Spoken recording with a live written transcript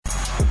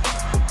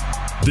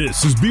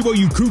This is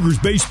BYU Cougars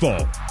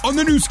baseball on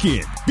the new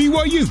skin,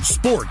 BYU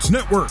Sports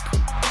Network.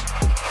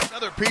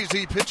 Another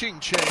PZ pitching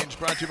change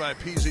brought to you by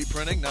PZ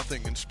Printing.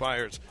 Nothing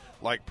inspires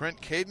like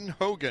print. Caden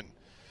Hogan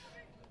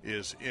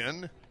is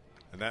in,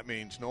 and that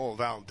means Noel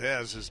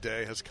Valdez's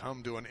day has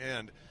come to an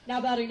end.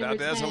 Now batting number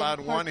Valdez 10, allowed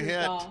one Parker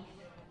hit, Goff.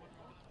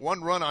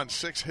 1 run on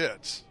 6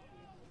 hits.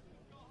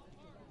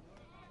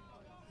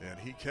 And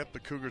he kept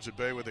the Cougars at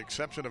bay with the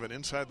exception of an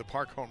inside the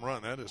park home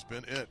run. That has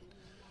been it.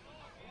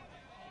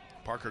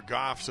 Parker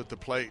Goff's at the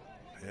plate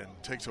and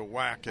takes a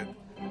whack at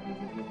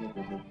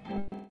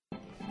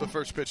the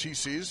first pitch he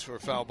sees for a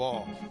foul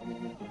ball.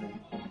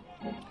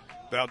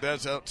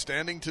 Valdez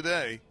outstanding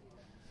today.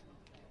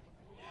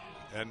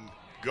 And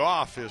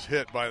Goff is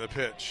hit by the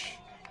pitch.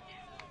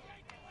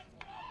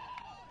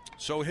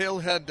 So he'll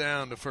head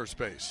down to first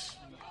base.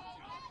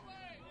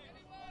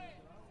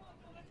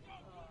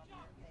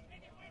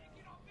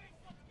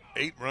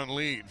 Eight-run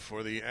lead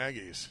for the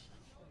Aggies.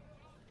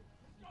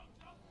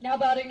 Now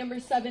batting number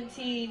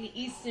 17,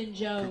 Easton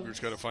Jones.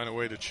 Cougars got to find a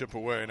way to chip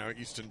away. Now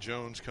Easton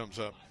Jones comes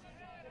up.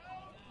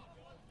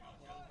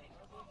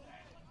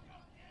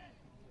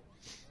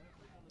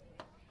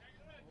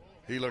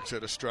 He looks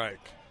at a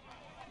strike.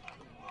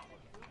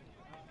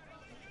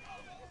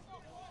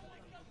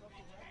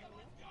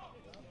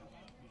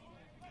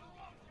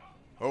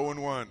 Oh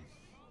and 1.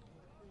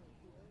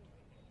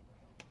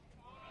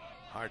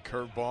 High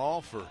curve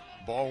ball for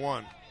ball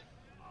 1.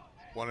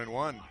 1 and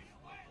 1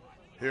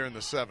 here in the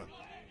 7th.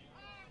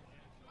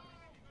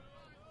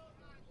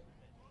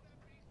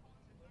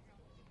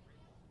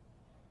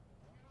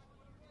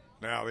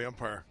 Now the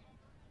umpire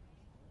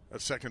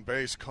at second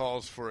base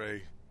calls for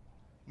a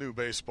new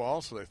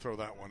baseball, so they throw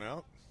that one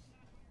out.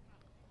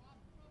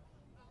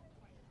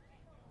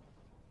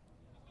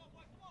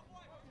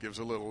 Gives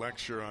a little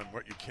lecture on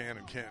what you can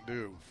and can't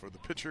do for the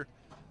pitcher.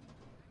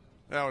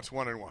 Now it's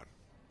 1 and 1.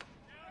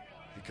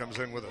 He comes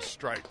in with a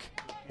strike,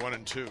 1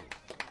 and 2.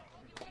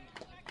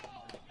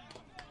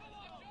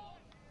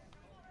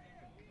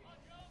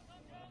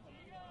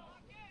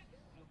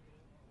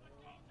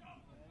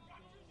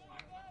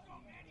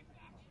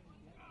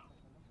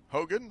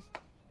 Hogan,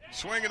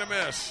 swing and a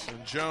miss,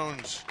 and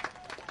Jones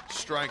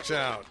strikes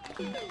out.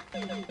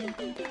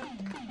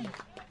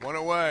 1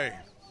 away.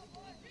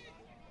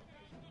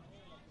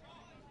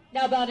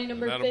 Now batting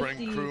number And that'll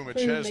 50, bring Crew Crew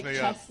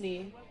McChesney up.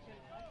 McChesney.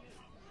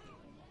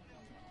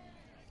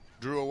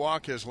 Drew a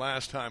walk his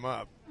last time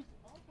up.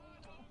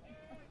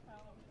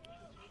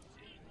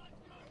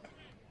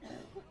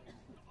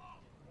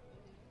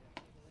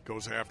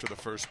 Goes after the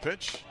first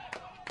pitch.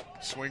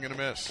 Swing and a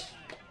miss.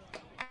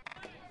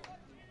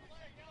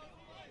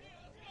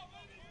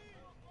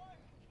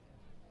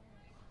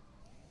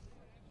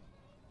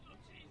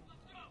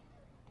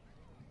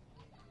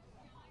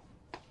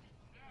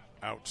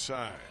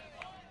 Outside.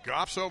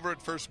 Goff's over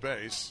at first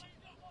base.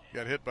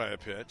 Got hit by a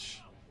pitch.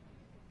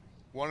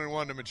 1 and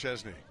 1 to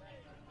McChesney.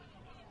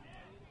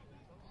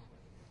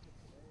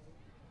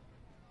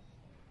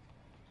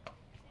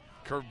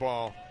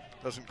 Curveball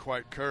doesn't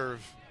quite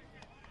curve.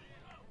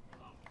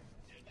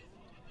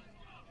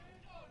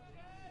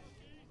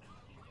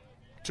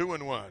 Two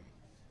and 1.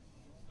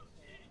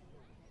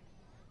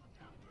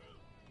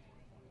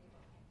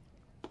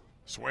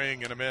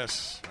 Swing and a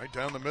miss. Right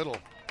down the middle.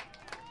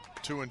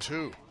 2 and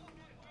 2.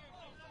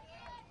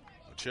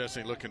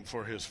 McChesney looking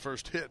for his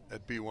first hit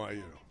at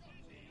BYU.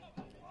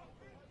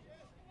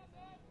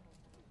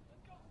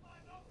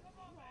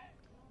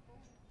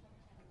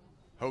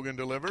 Hogan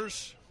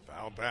delivers.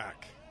 Foul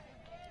back.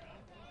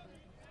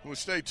 We'll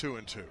stay 2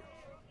 and 2.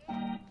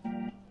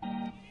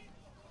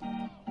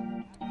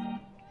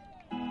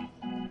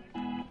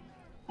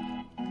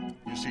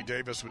 UC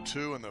Davis with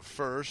 2 in the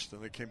first,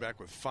 and they came back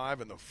with 5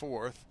 in the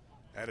 4th.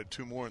 Added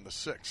 2 more in the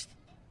 6th.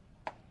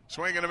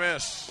 Swing and a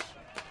miss.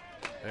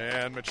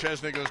 And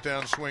McChesney goes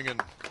down swinging.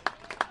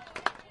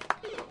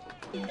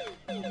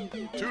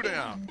 2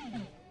 down.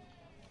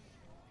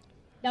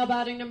 Now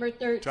batting number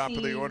 13. Top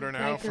of the order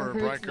now for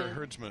Riker Hertzman.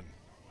 Hertzman.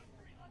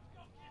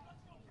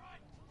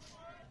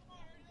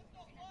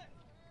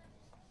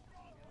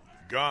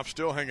 Goff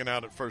still hanging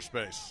out at first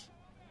base.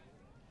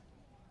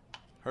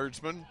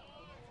 Hertzman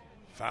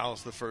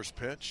fouls the first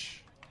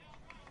pitch.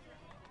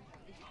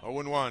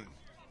 0-1.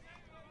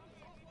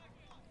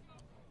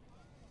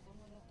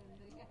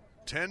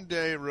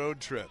 10-day road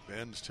trip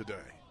ends today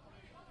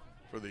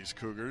for these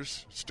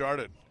Cougars.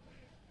 Started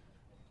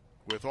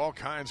with all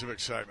kinds of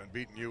excitement,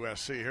 beating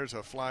USC. Here's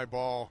a fly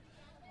ball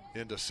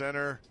into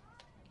center,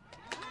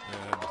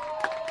 and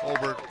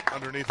Holbert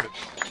underneath it.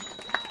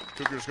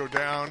 Cougars go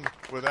down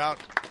without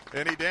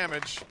any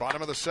damage.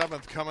 Bottom of the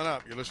 7th coming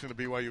up. You're listening to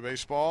BYU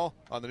Baseball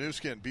on the new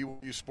skin,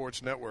 BYU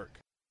Sports Network.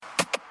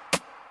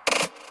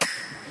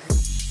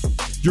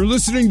 You're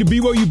listening to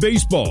BYU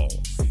Baseball.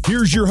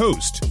 Here's your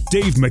host,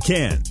 Dave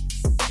McCann.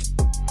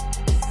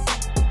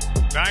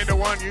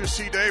 9-1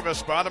 UC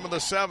Davis, bottom of the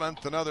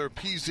 7th. Another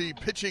PZ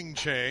pitching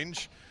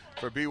change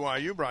for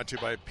BYU, brought to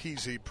you by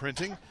PZ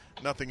Printing.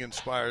 Nothing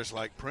inspires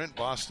like print.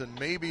 Boston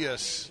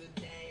Mabius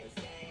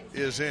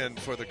is in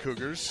for the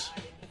Cougars.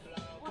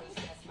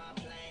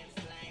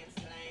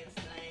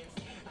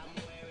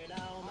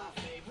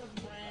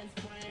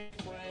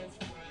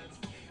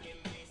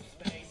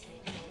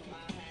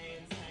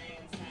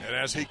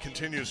 as he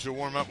continues to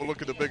warm up, we'll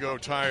look at the Big O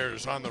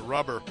tires on the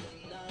rubber.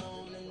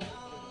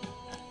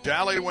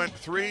 Daly went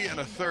 3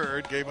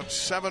 1/3, gave up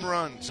 7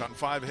 runs on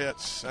 5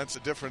 hits. That's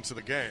the difference of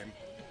the game.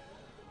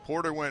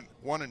 Porter went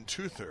 1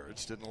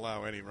 2/3, didn't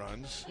allow any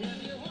runs.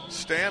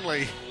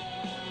 Stanley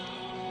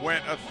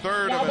went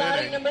 1/3 Now of an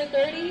batting inning, number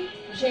 30,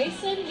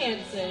 Jason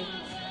Hansen.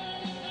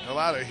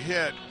 allowed a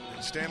hit.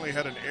 Stanley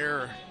had an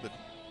error that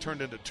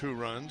turned into 2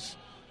 runs.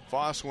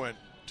 Foss went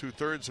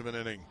 2/3 of an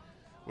inning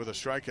with a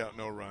strikeout,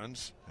 no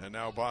runs. And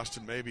now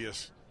Boston maybe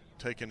has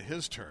taken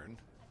his turn.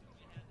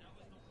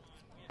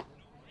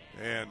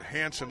 And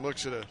Hansen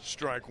looks at a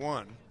strike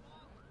 1.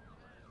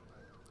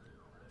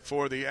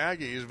 For the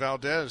Aggies,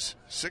 Valdez,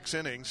 6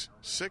 innings,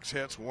 6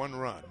 hits, 1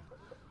 run.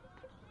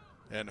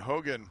 And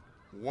Hogan,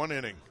 1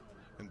 inning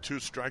and 2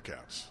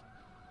 strikeouts.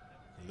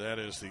 That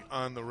is the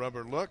on the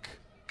rubber look.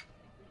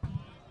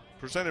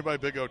 Presented by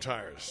Big O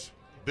Tires.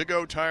 Big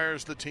O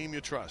Tires, the team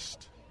you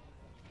trust.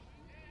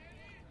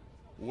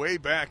 Way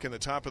back in the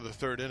top of the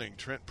 3rd inning,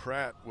 Trent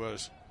Pratt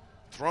was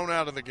thrown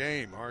out of the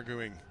game,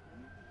 arguing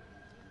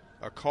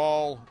a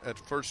call at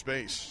first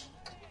base.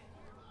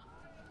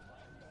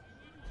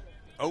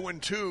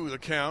 0-2 the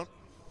count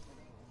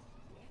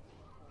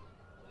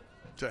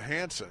to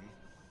Hansen.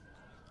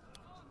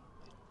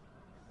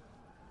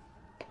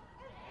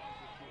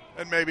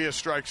 And maybe it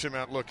strikes him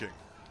out looking.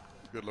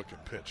 Good looking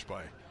pitch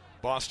by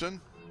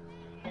Boston.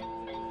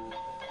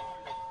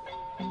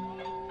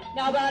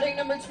 Now batting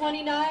number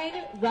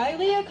 29,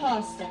 Riley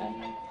Acosta.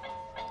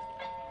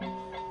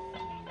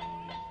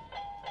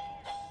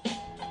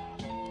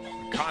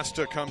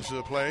 Acosta comes to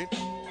the plate.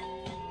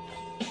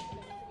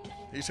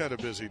 He's had a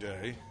busy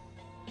day.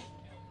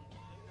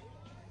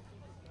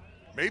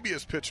 Maybe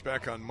his pitch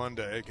back on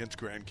Monday against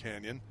Grand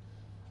Canyon.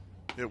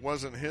 It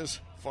wasn't his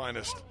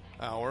finest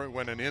hour.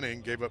 Went an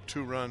inning, gave up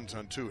 2 runs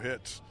on 2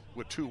 hits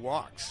with 2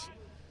 walks.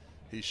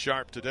 He's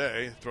sharp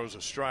today, throws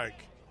a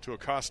strike to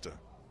Acosta.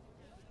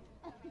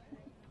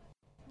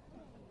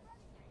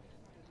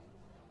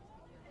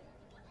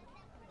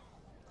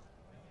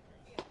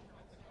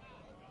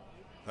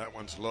 That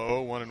one's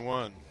low,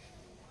 1-1.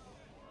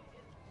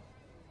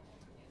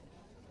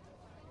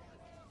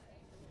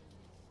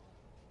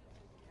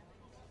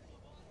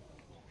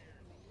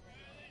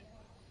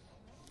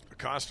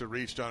 Acosta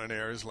reached on an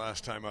error his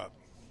last time up.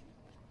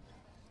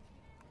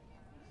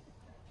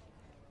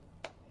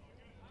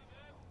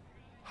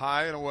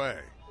 High and away,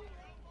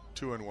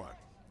 2-1.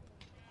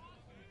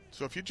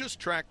 So if you just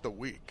track the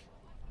week,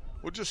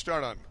 we'll just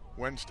start on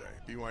Wednesday.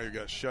 BYU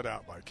got shut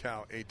out by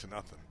Cal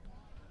 8-0.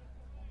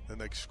 Then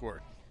they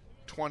scored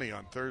 20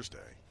 on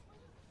Thursday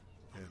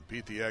and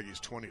beat the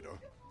Aggies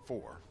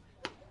 20-4.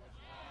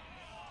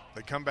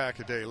 They come back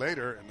a day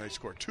later and they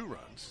score 2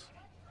 runs.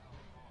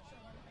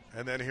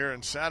 And then here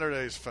in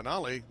Saturday's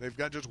finale, they've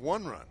got just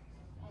 1 run.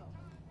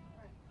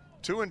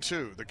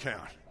 2-2 the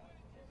count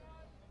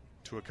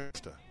to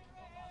Acosta.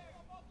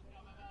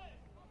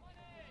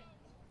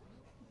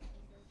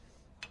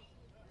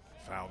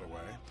 Fouled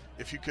away.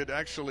 If you could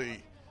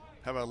actually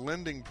have a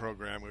lending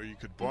program where you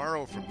could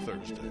borrow from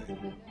Thursday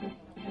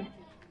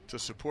to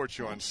support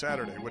you on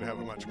Saturday, would have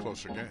a much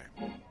closer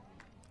game.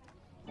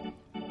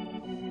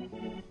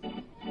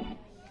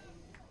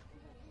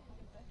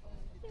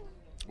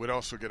 Would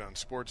also get on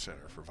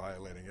SportsCenter for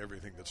violating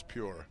everything that's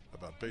pure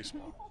about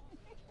baseball.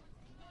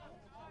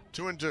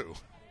 2-2.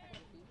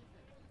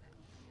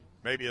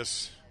 Maybe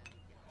it's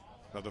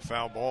another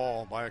foul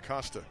ball by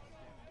Acosta.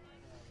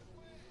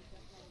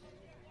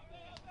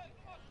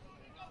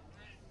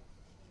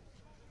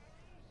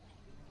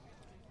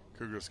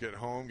 Cougars get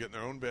home, get in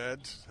their own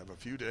beds, have a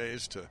few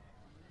days to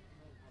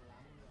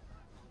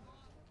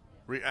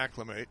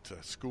reacclimate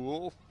to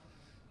school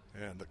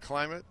and the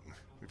climate.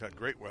 We've had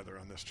great weather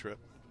on this trip.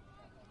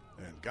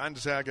 And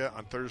Gonzaga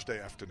on Thursday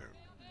afternoon.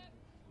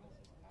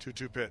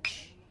 2-2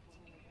 pitch.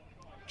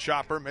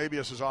 Chopper, maybe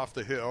this is off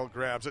the hill,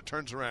 grabs it,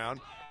 turns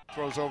around,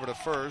 throws over to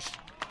first.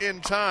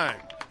 In time.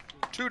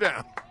 2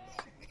 down.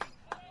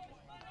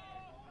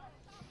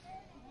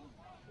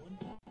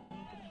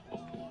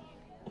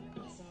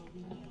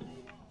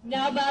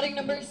 Now batting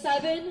number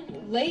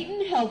 7,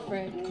 Leighton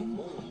Helfrich.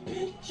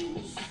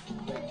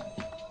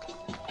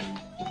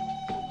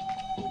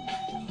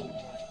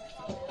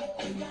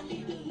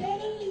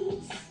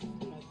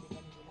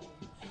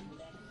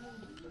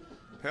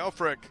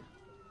 Helfrich,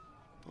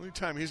 only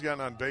time he's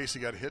gotten on base, he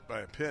got hit by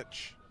a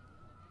pitch.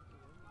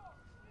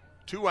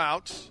 2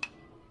 outs.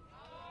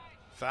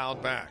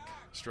 Fouled back.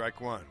 Strike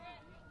 1.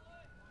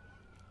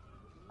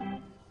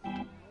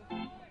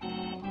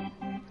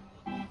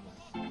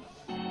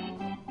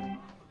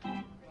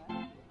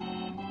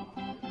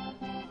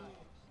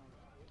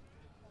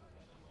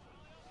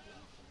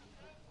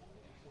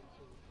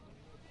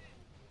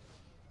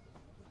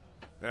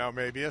 Now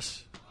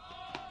Mabius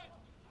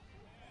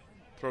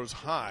throws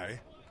high.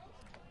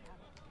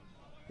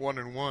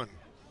 1-1.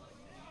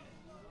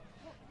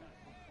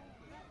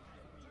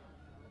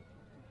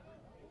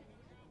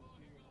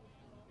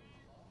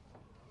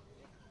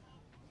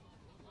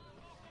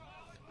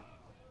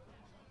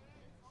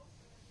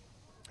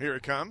 Here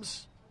it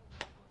comes.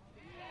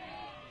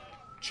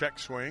 Check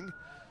swing.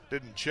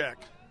 Didn't check.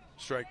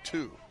 Strike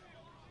 2.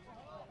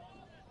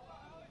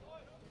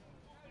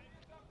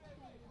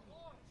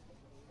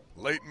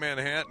 Late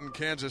Manhattan,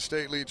 Kansas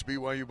State leads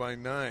BYU by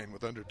 9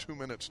 with under 2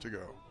 minutes to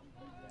go.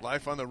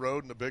 Life on the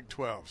road in the Big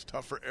 12's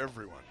tough for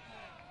everyone.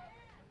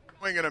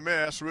 Swing and a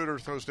miss. Reuter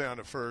throws down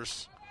to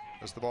first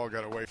as the ball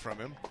got away from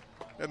him.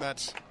 And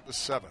that's the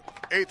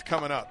 7th. 8th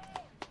coming up.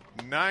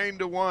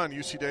 9-1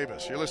 UC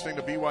Davis. You're listening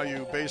to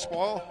BYU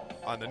Baseball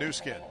on the new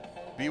skin,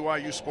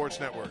 BYU Sports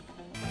Network.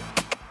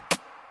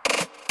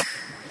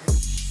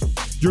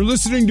 You're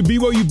listening to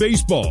BYU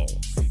Baseball.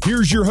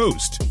 Here's your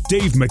host,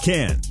 Dave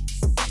McCann.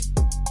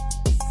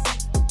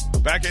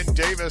 Back in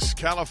Davis,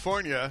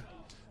 California,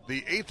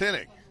 the 8th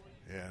inning.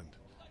 And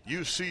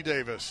UC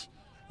Davis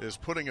is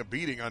putting a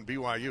beating on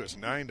BYU. It's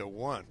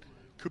 9-1.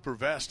 Cooper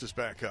Vest is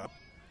back up.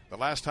 The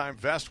last time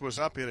Vest was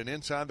up, hit an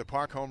inside the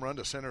park home run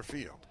to center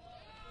field.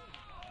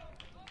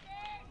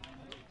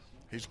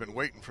 He's been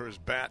waiting for his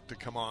bat to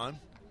come on.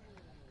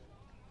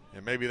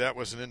 And maybe that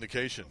was an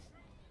indication.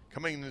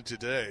 Coming in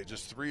today,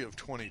 just 3 of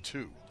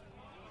 22.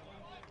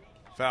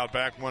 Fouled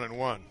back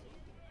 1-1.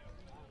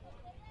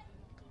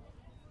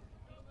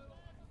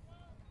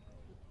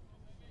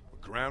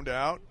 Ground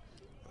out,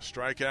 a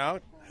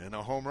strikeout, and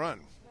a home run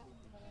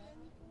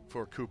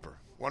for Cooper.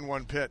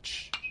 1-1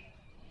 pitch.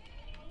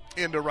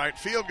 Into right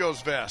field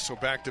goes Vest, so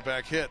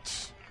back-to-back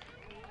hits.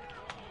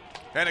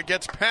 And it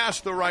gets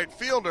past the right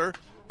fielder,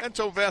 and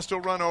so Vest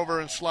will run over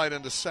and slide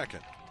into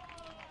second.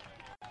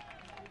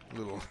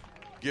 Little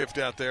gift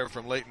out there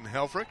from Leighton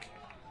Helfrich.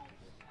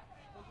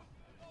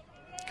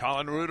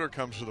 Colin Reuter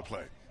comes to the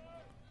plate.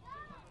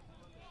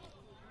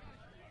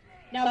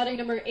 Now batting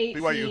number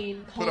 18,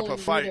 BYU put up a Colin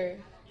fight Reuter.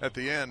 at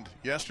the end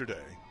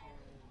yesterday.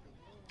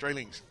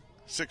 Trailing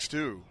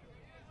 6-2,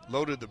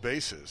 loaded the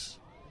bases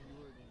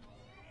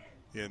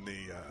in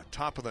the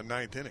top of the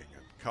 9th inning.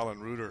 And Colin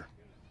Reuter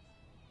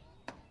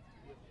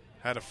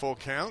had a full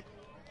count,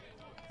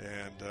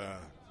 and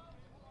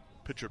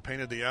pitcher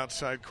painted the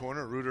outside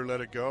corner. Reuter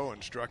let it go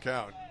and struck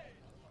out,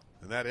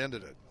 and that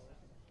ended it.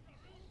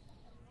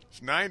 It's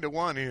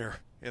 9-1 here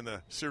in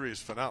the series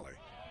finale.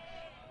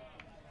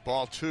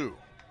 Ball 2,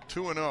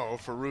 2-0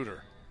 for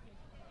Reuter,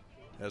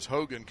 as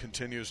Hogan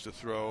continues to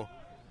throw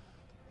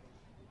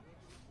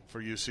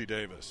for UC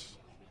Davis.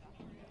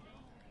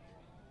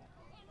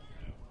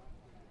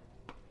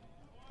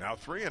 Now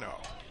 3-0.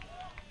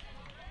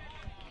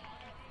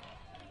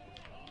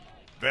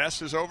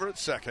 Vest is over at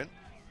second.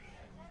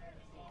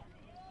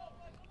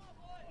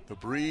 The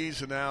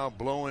breeze is now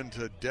blowing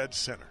to dead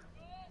center.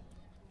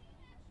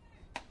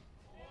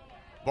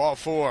 Ball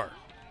 4.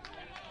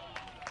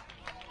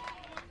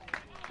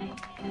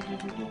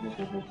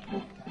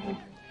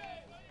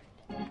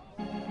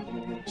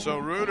 So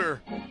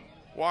Reuter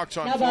walks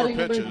on Now 4 batting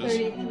pitches. number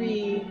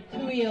 33,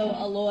 Julio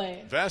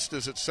Aloy. Vest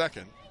is at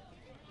second.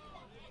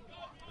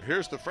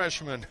 Here's the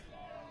freshman,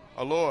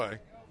 Aloy.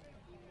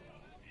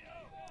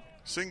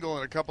 Single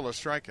and a couple of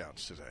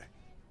strikeouts today.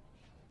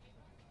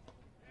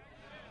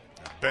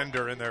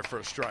 Bender in there for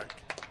a strike.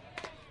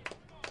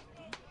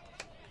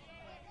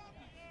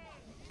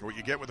 What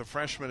you get with a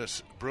freshman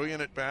is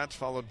brilliant at bats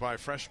followed by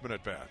freshman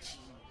at bats.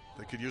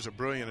 They could use a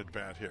brilliant at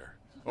bat here.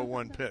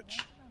 0-1 pitch.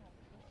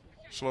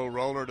 Slow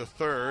roller to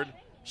third.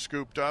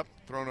 Scooped up,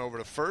 thrown over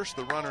to first.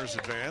 The runners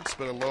advance,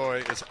 but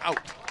Aloy is out.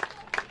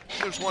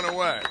 There's one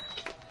away.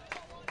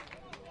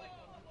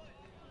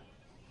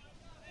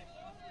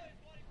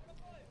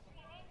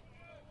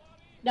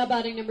 Now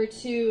batting number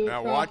 2,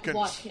 Now Brock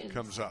Watkins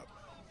comes up.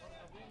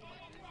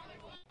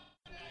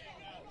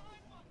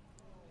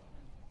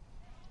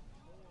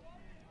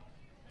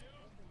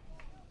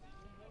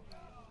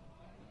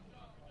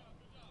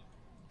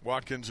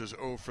 Watkins is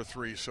 0 for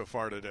 3 so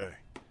far today.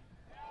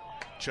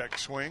 Check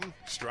swing,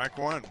 strike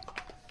 1.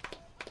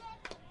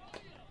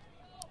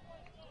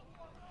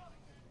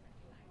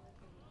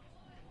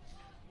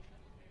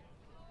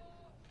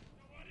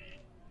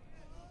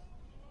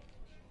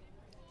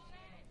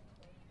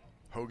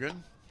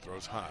 Hogan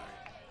throws high.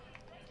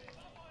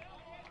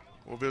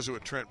 We'll visit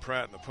with Trent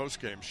Pratt in the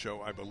postgame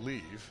show, I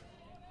believe.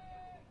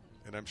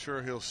 And I'm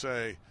sure he'll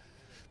say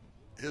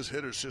his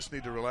hitters just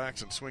need to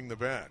relax and swing the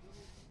bat.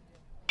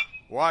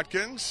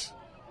 Watkins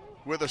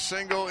with a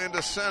single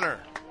into center.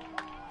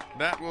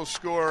 That will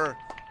score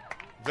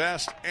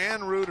Vest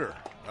and Reuter.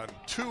 A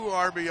 2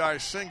 RBI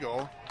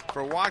single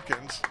for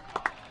Watkins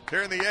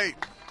here in the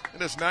 8th.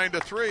 And it's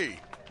 9-3,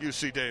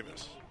 UC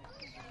Davis.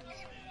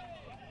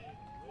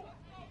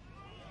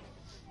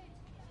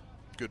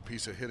 Good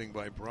piece of hitting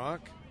by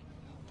Brock.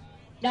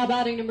 Now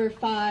batting number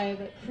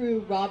 5,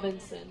 Crew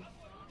Robinson.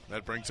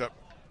 That brings up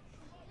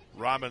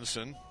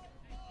Robinson.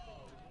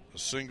 A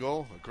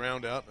single, a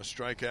ground out, and a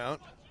strikeout.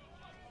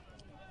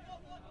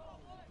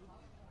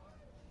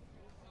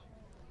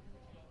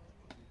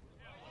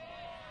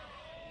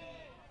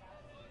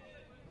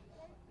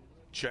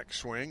 Check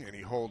swing, and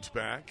he holds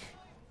back.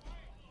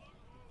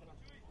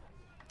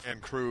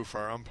 And Crew for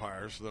our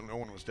umpires, so that no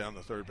one was down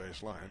the third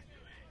base line.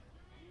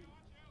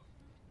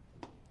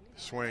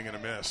 Swing and a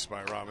miss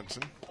by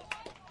Robinson.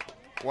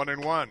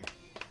 1-1.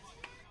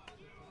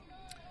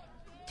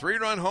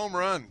 3-run home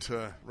run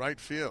to right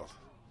field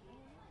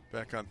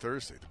back on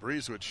Thursday. The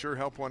breeze would sure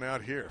help one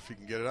out here if he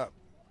can get it up.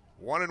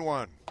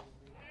 1-1.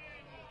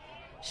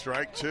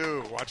 Strike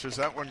two. Watches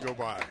that one go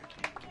by.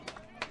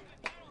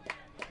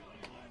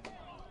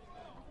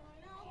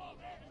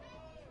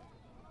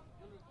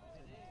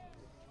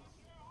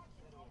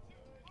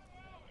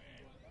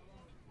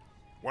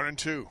 One and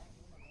two.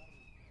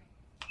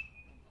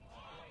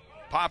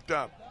 Popped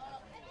up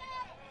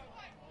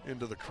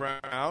into the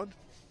crowd.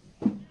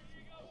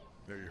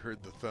 There you heard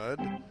the thud.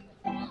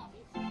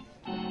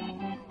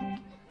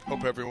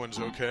 Hope everyone's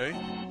okay.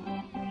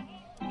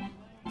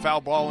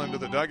 Foul ball into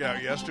the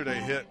dugout yesterday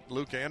hit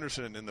Luke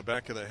Anderson in the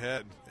back of the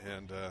head,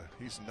 and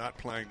he's not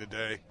playing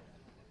today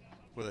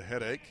with a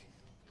headache.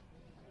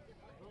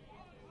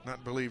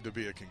 Not believed to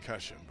be a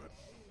concussion, but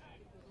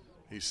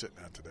he's sitting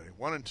out today.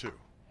 1-2.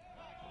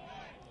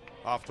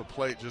 Off the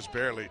plate just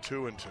barely.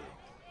 2-2.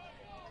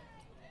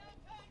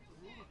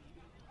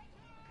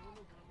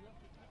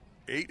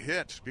 8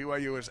 hits.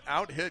 BYU has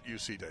out-hit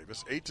UC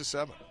Davis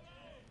 8-7.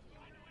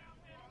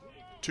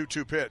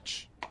 2-2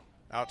 pitch.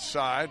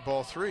 Outside,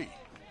 ball 3.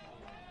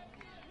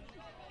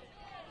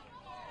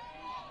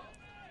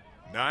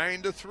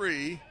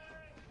 9-3,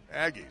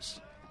 Aggies.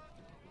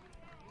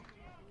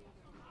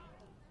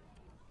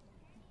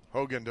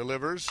 Hogan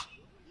delivers.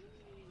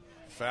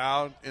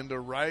 Fouled into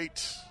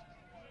right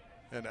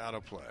and out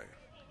of play.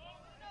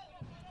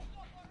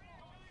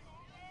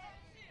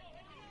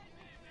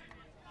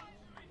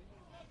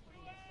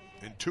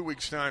 In 2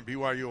 weeks' time,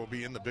 BYU will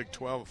be in the Big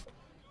 12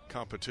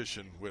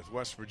 competition with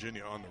West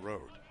Virginia on the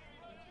road.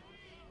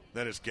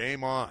 That is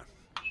game on.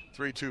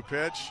 3-2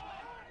 pitch,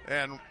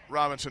 and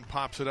Robinson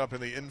pops it up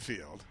in the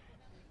infield.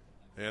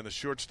 And the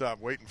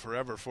shortstop waiting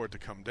forever for it to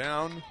come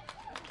down,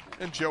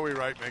 and Joey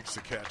Wright makes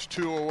the catch.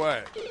 2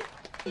 away.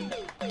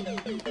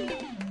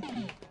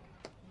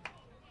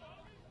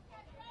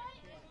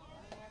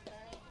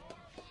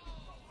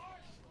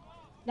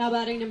 Now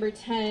batting number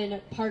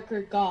 10,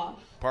 Parker Goff.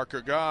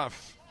 Parker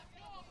Goff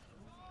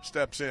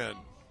steps in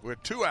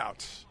with 2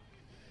 outs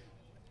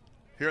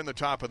here in the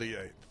top of the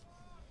 8th.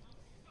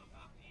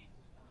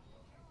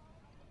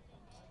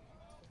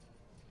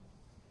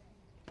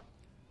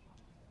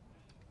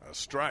 A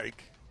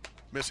strike,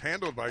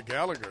 mishandled by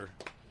Gallagher.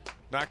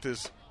 Knocked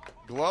his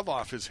glove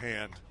off his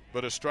hand,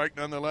 but a strike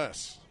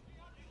nonetheless.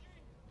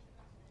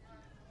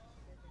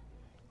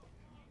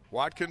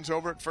 Watkins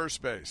over at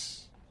first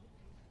base.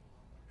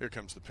 Here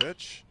comes the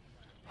pitch.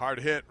 Hard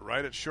hit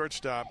right at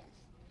shortstop.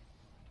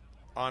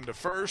 On to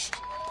first.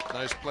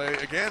 Nice play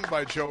again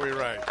by Joey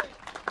Wright.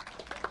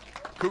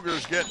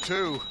 Cougars get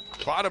 2.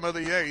 Bottom of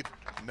the 8th.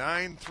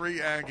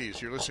 9-3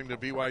 Aggies. You're listening to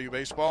BYU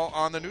Baseball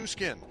on the new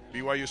skin,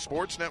 BYU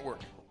Sports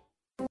Network.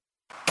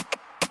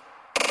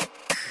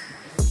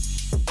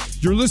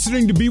 You're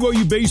listening to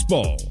BYU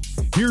Baseball.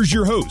 Here's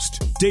your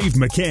host, Dave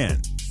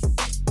McCann.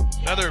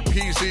 Another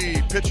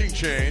PZ pitching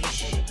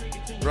change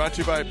brought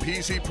to you by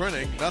PZ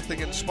Printing.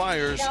 Nothing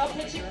inspires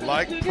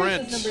like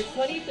print. Number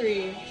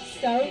 23,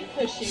 Stone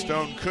Cushing.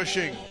 Stone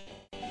Cushing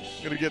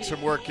going to get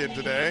some work in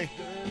today.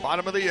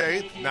 Bottom of the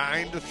 8th,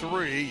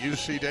 9-3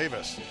 UC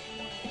Davis.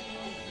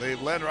 They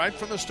led right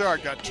from the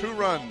start, got 2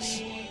 runs,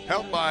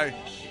 helped by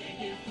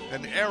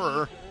an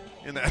error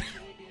in that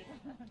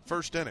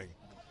first inning.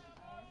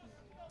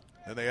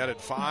 Then they added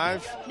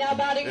 5 now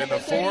batting in the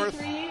 4th,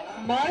 33,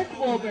 Mark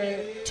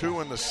Wilbur.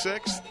 2 in the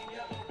 6th.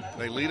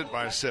 They lead it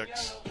by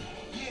 6.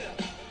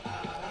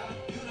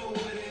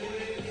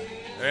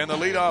 And the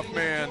leadoff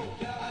man,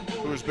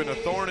 who has been a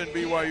thorn in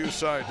BYU's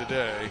side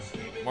today,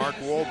 Mark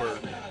Wilbur,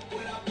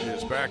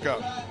 is back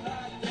up.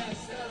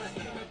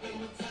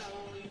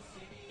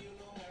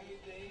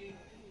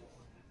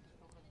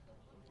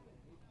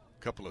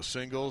 Couple of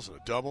singles, a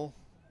double,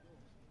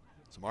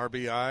 some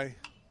RBI.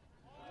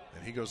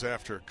 And he goes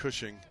after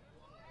Cushing,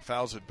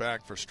 fouls it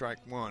back for strike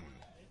 1.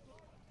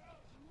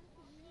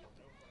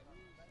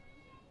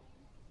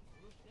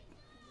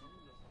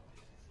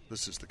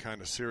 This is the kind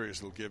of series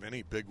that'll give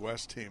any Big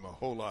West team a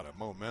whole lot of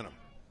momentum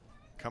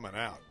coming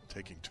out,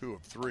 taking 2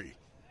 of 3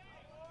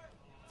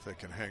 if they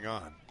can hang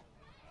on.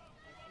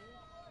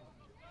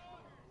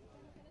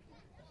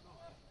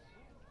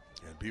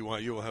 And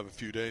BYU will have a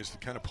few days to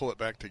kind of pull it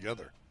back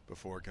together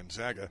before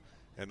Gonzaga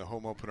and the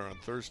home opener on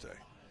Thursday.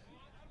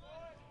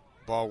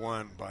 Ball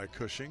 1 by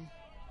Cushing.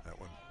 That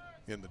one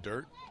in the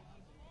dirt.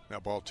 Now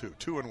ball 2.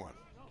 2-1.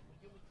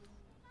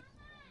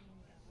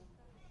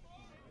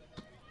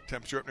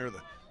 Temperature up near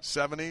the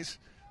 70s.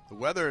 The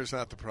weather is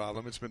not the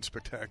problem. It's been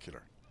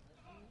spectacular.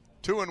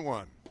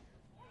 2-1.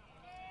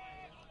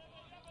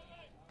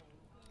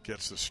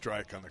 Gets the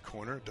strike on the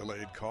corner.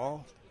 Delayed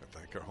call. I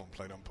thank our home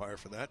plate umpire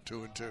for that.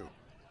 2-2.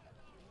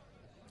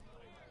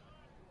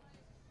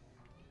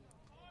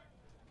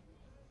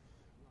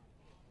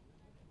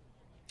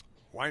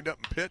 Wind up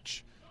and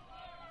pitch.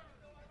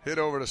 Hit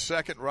over to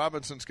second.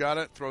 Robinson's got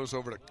it. Throws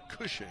over to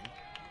Cushing.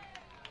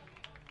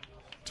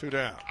 2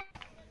 down.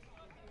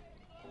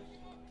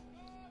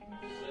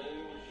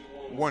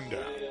 1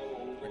 down.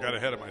 I got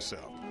ahead of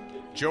myself.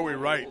 Joey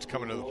Wright's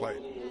coming to the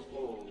plate.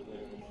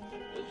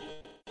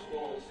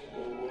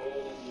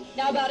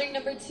 Now batting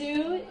number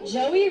 2,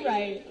 Joey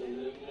Wright.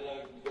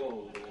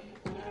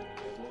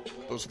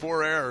 Those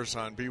 4 errors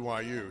on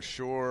BYU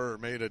sure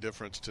made a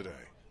difference today.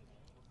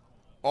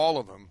 All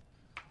of them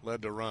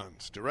led to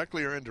runs,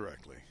 directly or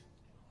indirectly,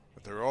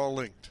 but they're all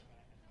linked.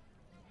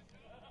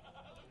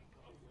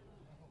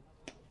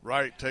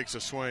 Wright takes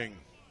a swing.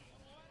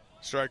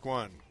 Strike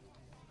 1.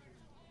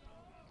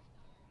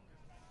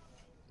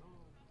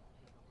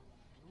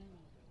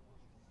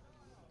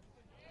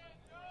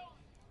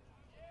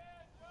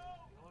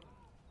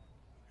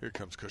 Here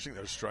comes Cushing.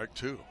 There's strike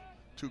 2.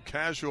 Too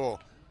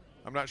casual.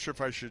 I'm not sure if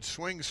I should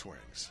swing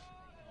swings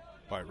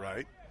by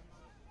Wright.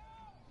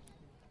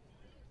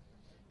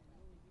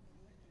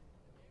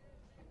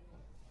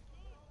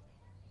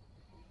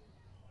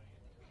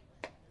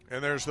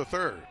 And there's the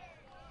third.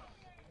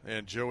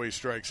 And Joey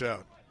strikes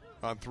out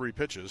on 3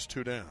 pitches,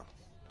 2 down.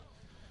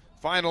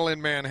 Final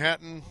in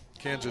Manhattan.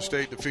 Kansas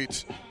State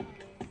defeats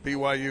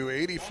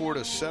BYU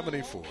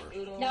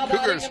 84-74. Now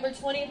batting number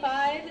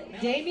 25,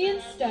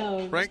 Damian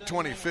Stone. Ranked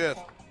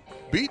 25th.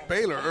 Beat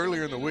Baylor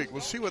earlier in the week.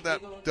 We'll see what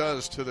that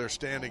does to their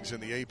standings in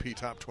the AP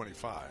Top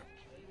 25.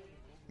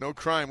 No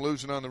crime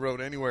losing on the road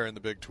anywhere in the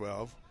Big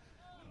 12.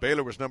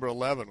 Baylor was number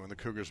 11 when the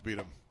Cougars beat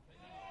them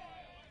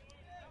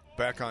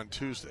back on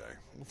Tuesday.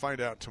 We'll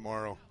find out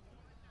tomorrow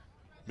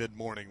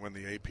mid-morning when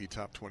the AP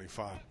Top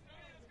 25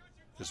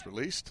 is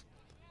released.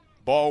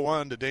 Ball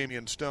 1 to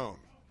Damian Stone.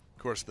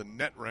 Of course, the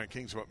net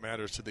rankings is what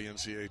matters to the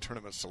NCAA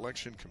Tournament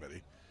Selection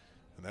Committee,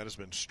 and that has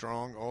been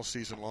strong all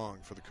season long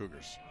for the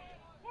Cougars.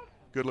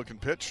 Good-looking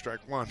pitch, strike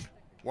 1.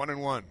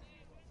 1-1.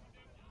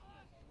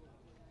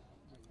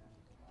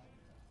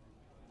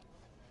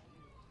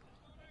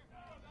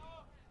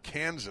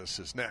 Kansas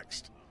is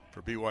next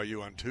for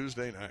BYU on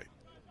Tuesday night,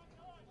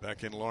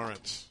 back in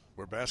Lawrence,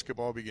 where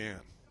basketball began.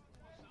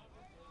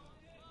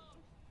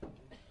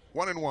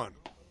 1-1.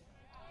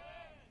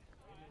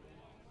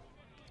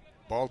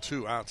 Ball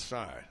 2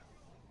 outside.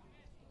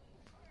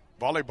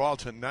 Volleyball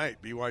tonight.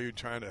 BYU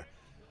trying to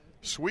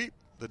sweep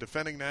the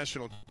defending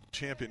national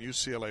champion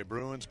UCLA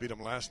Bruins. Beat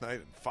them last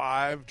night in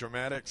 5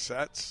 dramatic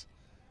sets.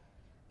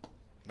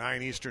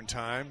 9 Eastern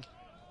time,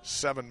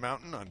 7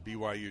 Mountain on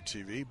BYU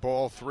TV.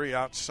 Ball 3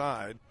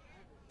 outside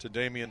to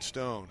Damian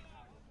Stone.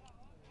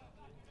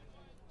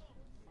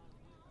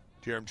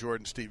 Jerem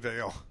Jordan, Steve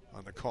Vale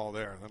on the call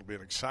there. That'll be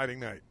an exciting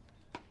night.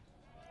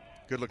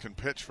 Good-looking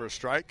pitch for a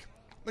strike.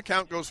 The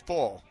count goes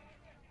full.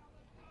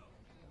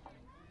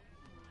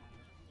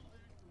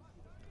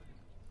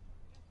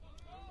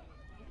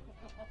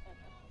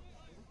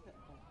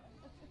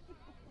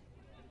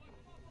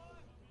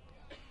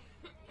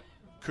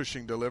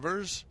 Cushing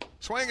delivers.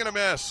 Swing and a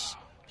miss.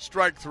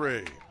 Strike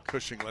 3.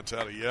 Cushing lets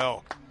out a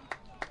yell.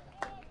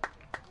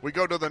 We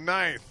go to the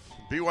 9th.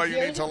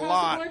 BYU needs a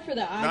lot.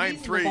 9-3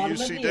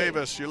 UC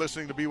Davis. You're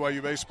listening to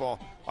BYU Baseball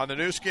on the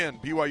new skin,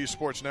 BYU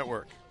Sports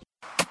Network.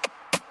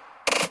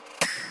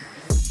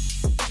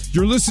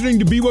 You're listening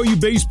to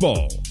BYU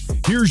Baseball.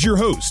 Here's your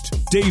host,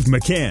 Dave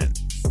McCann.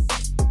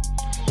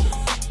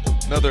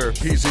 Another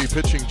PZ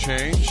pitching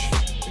change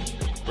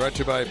brought to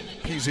you by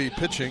PZ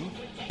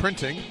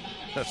Printing.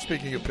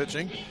 Speaking of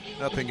pitching,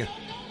 nothing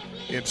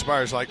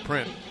inspires like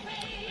print.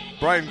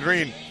 Brian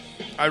Green,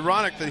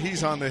 ironic that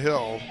he's on the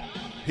hill.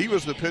 He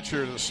was the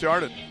pitcher that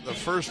started the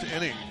first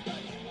inning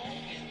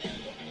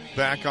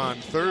back on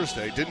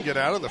Thursday. Didn't get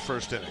out of the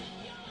first inning.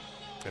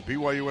 And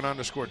BYU went on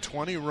to score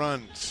 20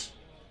 runs.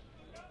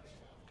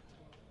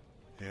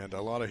 And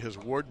a lot of his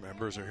ward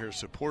members are here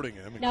supporting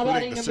him,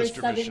 including the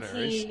sister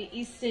missionaries.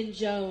 Easton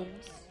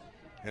Jones.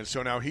 And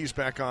so now he's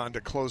back on to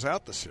close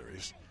out the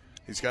series.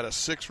 He's got a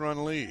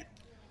 6-run lead.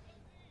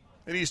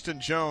 And Easton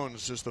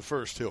Jones is the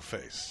first he'll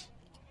face.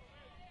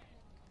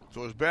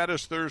 So as bad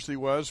as Thursday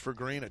was for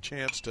Green, a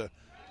chance to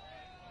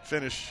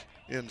finish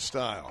in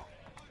style.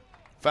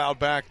 Fouled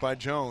back by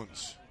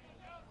Jones.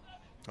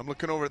 I'm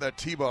looking over at that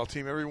T-ball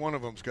team. Every one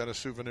of them's got a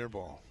souvenir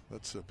ball.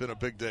 That's been a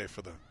big day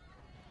for them.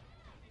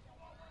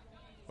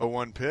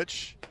 0-1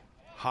 pitch.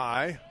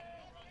 High.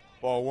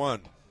 Ball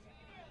 1.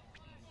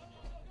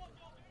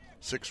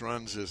 6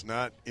 runs is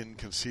not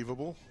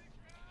inconceivable,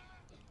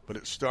 but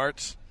it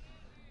starts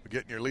with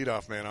getting your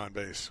leadoff man on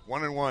base.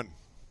 1-1.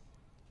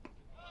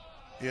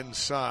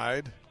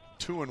 Inside.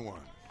 2-1.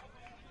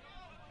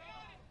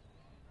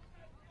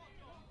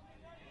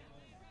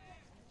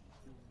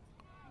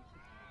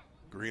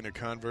 Green, a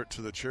convert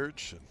to the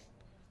church, and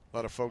a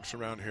lot of folks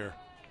around here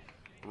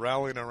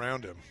rallying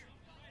around him.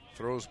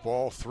 Throws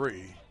ball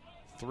 3.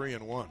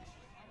 3-1.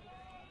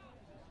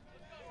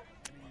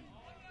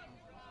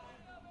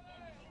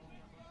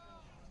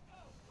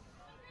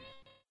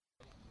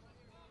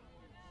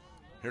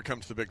 Here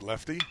comes the big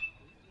lefty,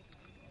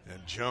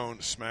 and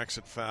Jones smacks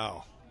it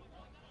foul.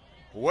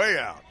 Way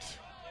out.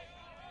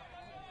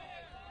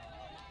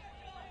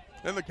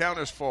 Then the count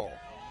is full.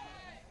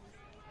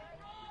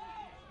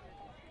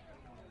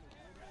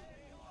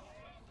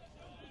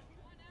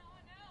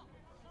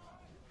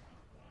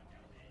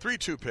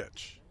 3-2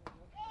 pitch.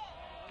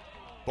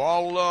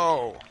 Ball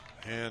low,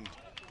 and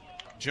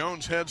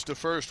Jones heads to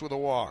first with a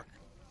walk.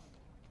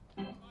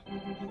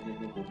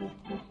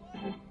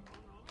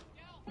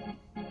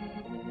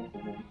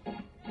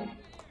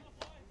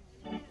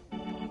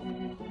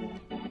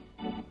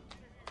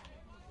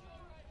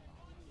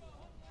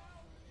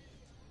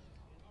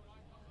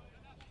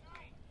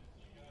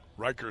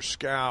 Riker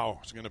Scow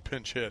is going to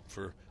pinch hit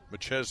for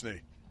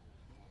McChesney.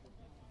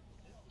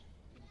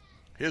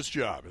 His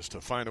job is to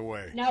find a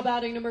way now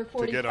batting number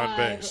 45, to get on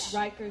base.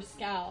 Riker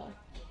Scow.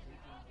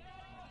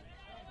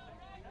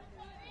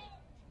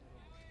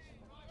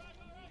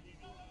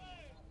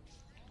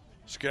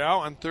 Scow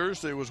on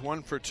Thursday was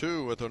 1 for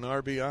 2 with an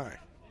RBI.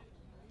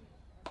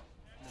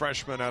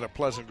 Freshman out of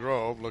Pleasant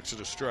Grove looks at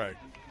a strike.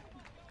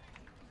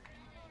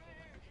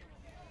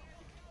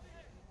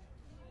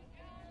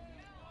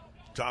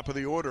 Top of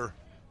the order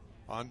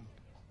on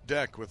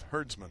deck with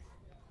Herdsman.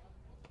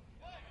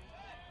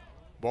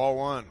 Ball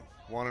 1,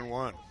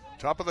 1-1.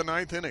 Top of the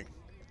 9th inning.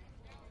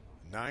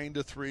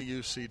 9-3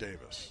 UC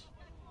Davis.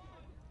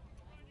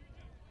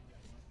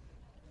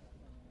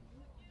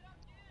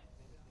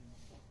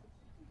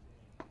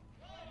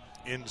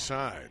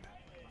 Inside.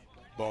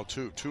 Ball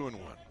 2, 2-1.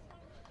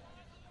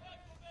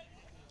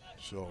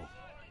 So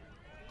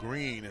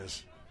Green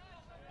is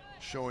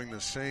showing the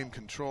same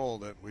control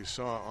that we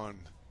saw on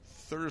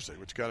Thursday,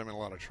 which got him in a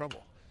lot of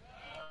trouble.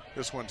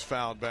 This one's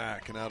fouled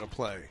back and out of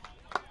play.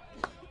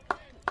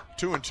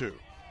 2-2.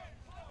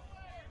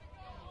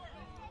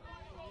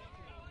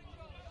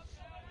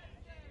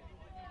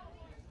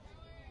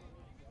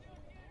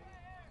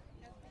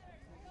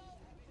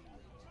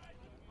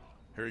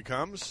 Here he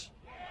comes.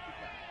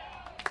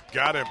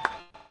 Got him.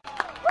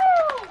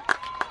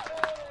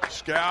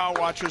 Scow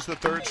watches the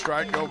third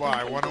strike go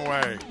by. One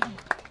away.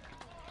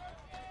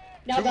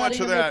 Now Too much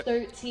of that.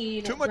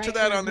 13, Too much of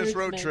that on this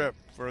road trip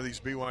for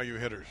these BYU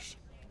hitters.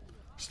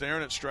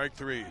 Staring at strike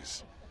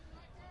threes.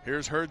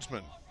 Here's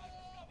Herdsman.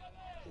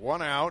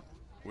 One out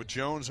with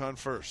Jones on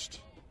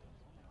first.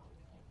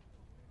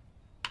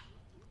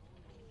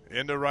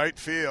 Into right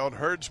field.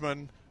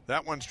 Herdsman.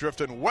 That one's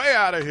drifting way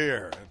out of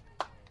here.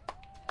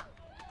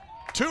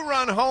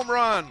 2-run home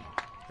run.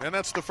 And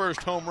that's the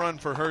first home run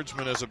for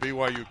Herdsman as a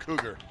BYU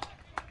Cougar.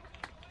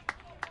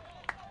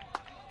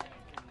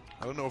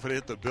 I don't know if it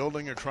hit the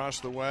building across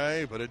the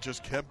way, but it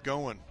just kept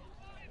going.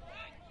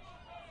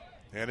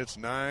 And it's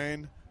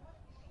 9-5.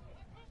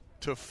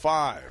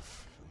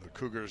 The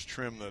Cougars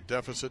trim the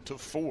deficit to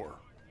 4.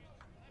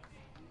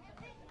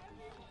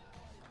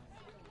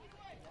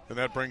 And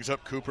that brings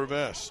up Cooper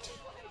Vest.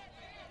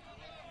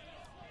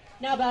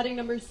 Now batting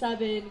number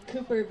 7,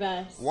 Cooper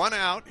Vest. One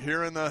out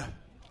here in the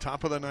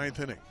top of the 9th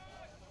inning.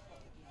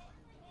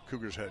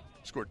 Cougars had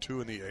scored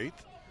 2 in the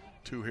 8th,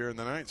 2 here in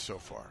the 9th so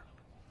far.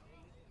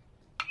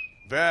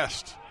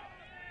 Vest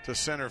to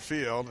center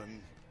field,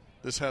 and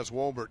this has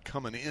Wolbert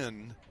coming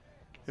in.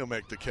 He'll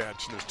make the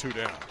catch, and there's 2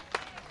 down.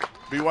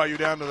 BYU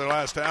down to their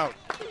last out.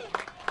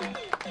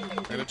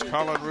 And it's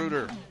Colin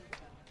Reuter.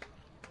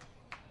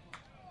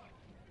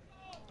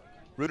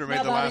 Reuter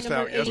made the last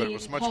out, yes, but it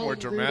was much more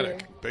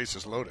dramatic.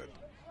 Bases loaded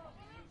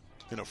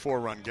in a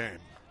 4-run game.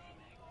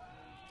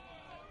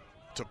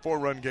 It's a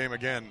 4-run game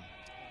again,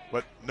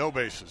 but no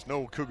bases,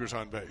 no Cougars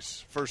on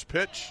base. First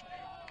pitch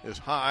is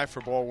high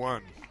for ball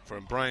 1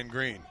 from Brian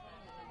Green.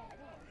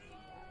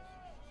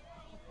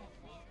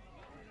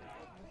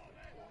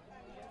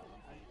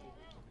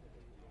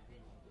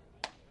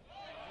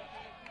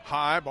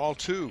 High, ball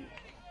 2.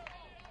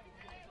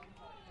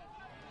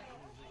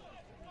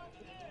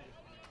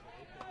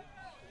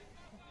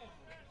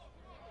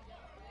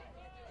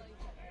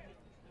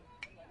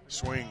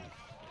 Swing,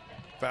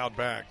 fouled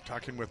back.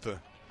 Talking with the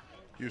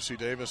UC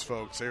Davis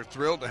folks, they're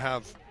thrilled to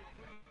have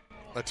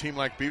a team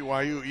like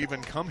BYU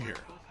even come here.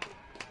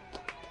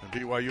 And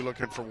BYU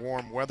looking for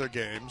warm weather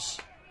games,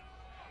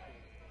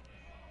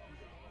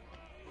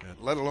 and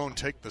let alone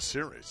take the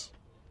series.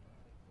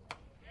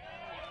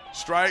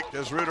 Strike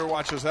as Reuter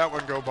watches that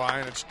one go by,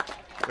 and it's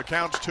the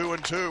count's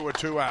 2-2 with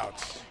 2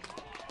 outs.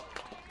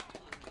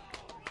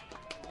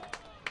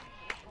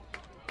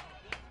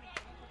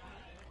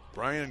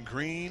 Brian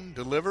Green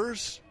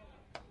delivers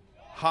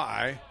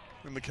high,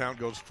 and the count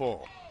goes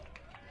full.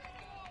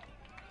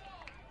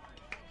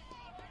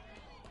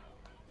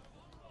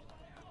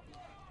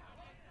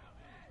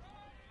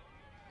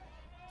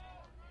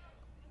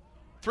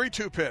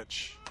 Three-two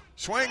pitch.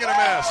 Swing and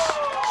a miss.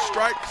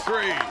 Strike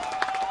 3.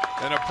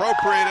 An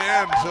appropriate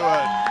end to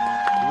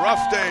a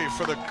rough day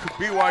for the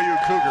BYU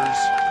Cougars.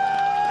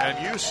 And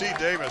UC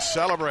Davis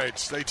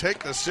celebrates. They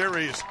take the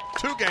series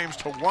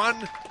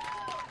 2-1.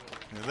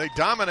 And they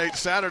dominate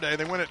Saturday.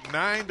 They win it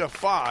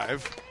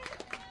 9-5.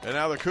 And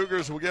now the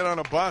Cougars will get on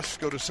a bus,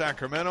 go to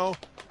Sacramento,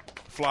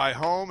 fly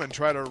home, and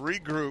try to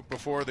regroup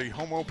before the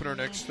home opener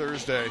next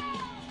Thursday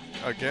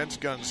against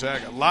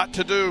Gonzaga. A lot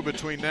to do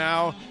between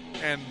now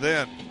and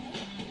then.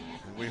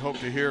 And We hope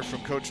to hear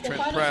from Coach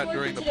Trent Pratt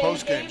during the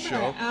postgame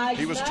show.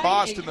 He was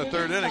tossed in the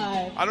third inning.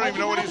 I don't even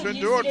know what he's been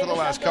doing for the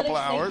last couple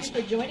of hours,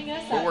 but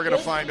we're going to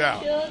find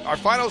out. Our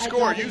final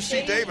score,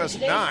 UC Davis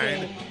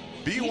 9,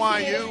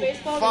 BYU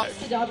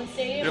 5.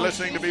 You're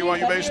listening to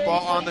BYU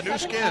Baseball on the new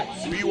skin,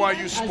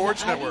 BYU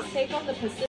Sports Network.